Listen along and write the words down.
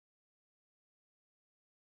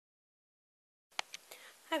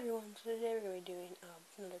Hi everyone, so today we're going to be doing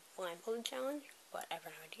another blindfolded challenge, but I have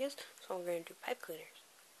no ideas, so I'm going to do pipe cleaners.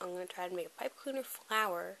 I'm going to try to make a pipe cleaner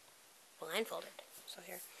flower blindfolded. So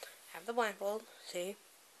here, I have the blindfold, see?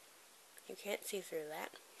 You can't see through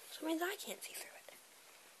that, so it means I can't see through it.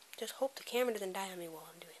 Just hope the camera doesn't die on me while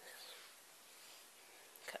I'm doing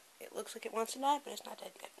this. It looks like it wants to die, but it's not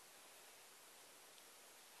dead yet.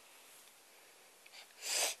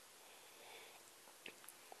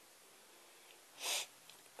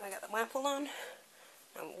 I got the blindfold on.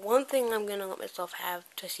 Now, one thing I'm going to let myself have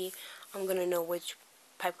to see, I'm going to know which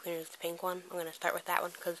pipe cleaner is the pink one. I'm going to start with that one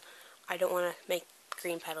because I don't want to make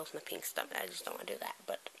green petals and the pink stuff. I just don't want to do that.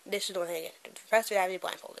 But this is the one thing I get to do. The rest of it I have to be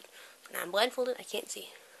blindfolded. So now I'm blindfolded, I can't see.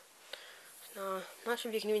 So I'm not sure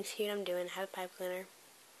if you can even see what I'm doing. I have a pipe cleaner.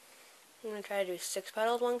 I'm going to try to do 6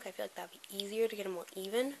 petals one because I feel like that would be easier to get them more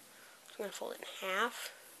even. So I'm going to fold it in half.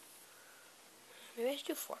 Maybe I should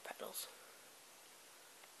do 4 petals.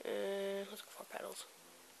 Let's go 4 petals.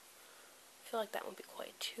 I feel like that won't be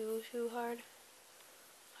quite too hard.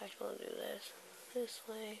 I should be able to do this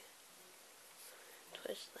way.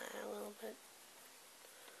 Twist that a little bit.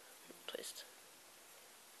 Twist.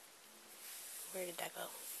 Where did that go?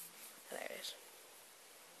 Oh, there it is.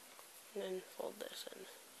 And then fold this in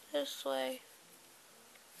this way.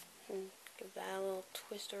 And give that a little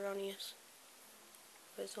twist erroneous.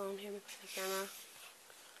 Twist on here with the camera.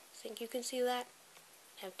 Think you can see that?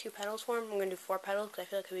 I have 2 petals for them. I'm going to do 4 petals because I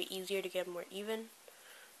feel like it would be easier to get them more even.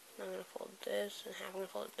 I'm going to fold this in half. I'm going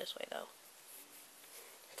to fold it this way though.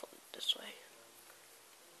 Fold it this way.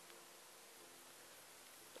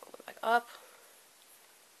 Fold it back up.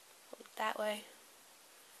 Fold it that way.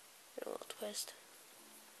 Give it a little twist.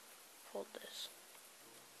 Fold this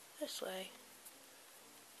way.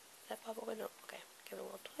 Does that pop away? No. Okay. Give it a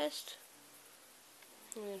little twist.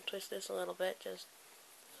 I'm going to twist this a little bit just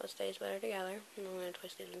so it stays better together. And I'm going to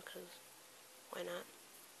twist it in because why not?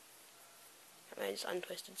 I just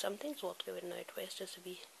untwisted something, so we'll have to give it another twist just to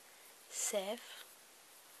be safe.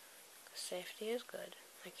 Safety is good.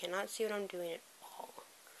 I cannot see what I'm doing at all.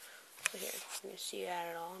 So here, can you see that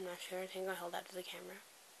at all? I'm not sure. I think I held that to the camera.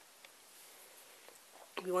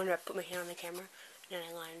 If you wonder, I put my hand on the camera and then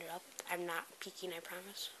I lined it up. I'm not peeking, I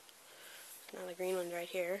promise. So now the green one's right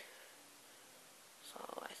here. So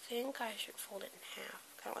I think I should fold it in half.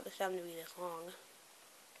 I don't want the stem to be this long.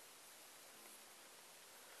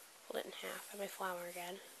 Fold it in half. I have my flower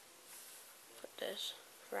again. Put this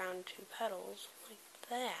around 2 petals like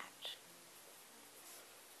that.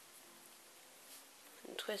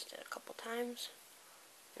 And twist it a couple times.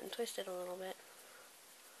 And twist it a little bit.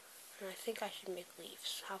 And I think I should make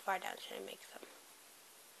leaves. How far down should I make them?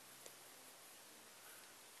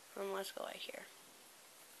 Let's go right here.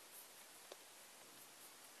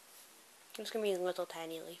 It's going to be little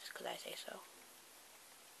tiny leaves because I say so.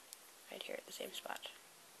 Right here at the same spot.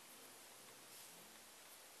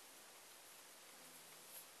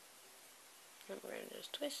 And we're going to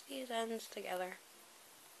just twist these ends together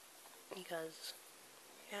because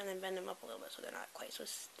and then bend them up a little bit so they're not quite so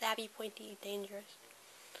stabby, pointy, dangerous.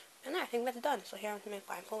 And there, I think that's done. So here I'm going to make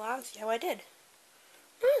blindfold on and see how I did.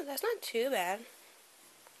 That's not too bad.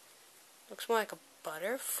 Looks more like a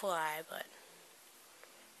butterfly, but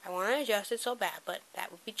I want to adjust it so bad, but that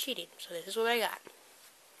would be cheating. So this is what I got.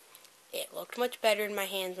 It looked much better in my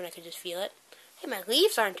hands when I could just feel it. Hey, my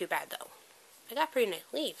leaves aren't too bad though. I got pretty nice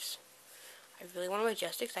leaves. I really want to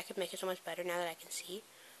adjust it because I could make it so much better now that I can see.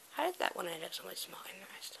 How did that one end up so much smaller than the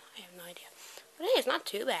rest? I have no idea. But hey, it's not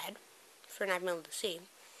too bad for not being able to see.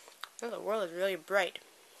 Oh, the world is really bright.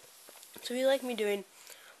 So if you like me doing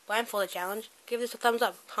blindfolded challenge, give this a thumbs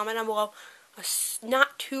up. Comment down below a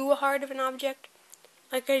not too hard of an object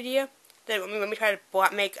like idea. Then let me try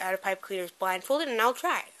to make out of pipe cleaners blindfolded, and I'll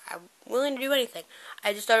try. I'm willing to do anything.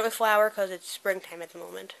 I just started with flower because it's springtime at the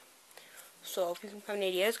moment. So if you have any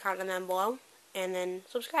ideas, comment them down below, and then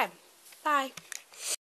subscribe. Bye.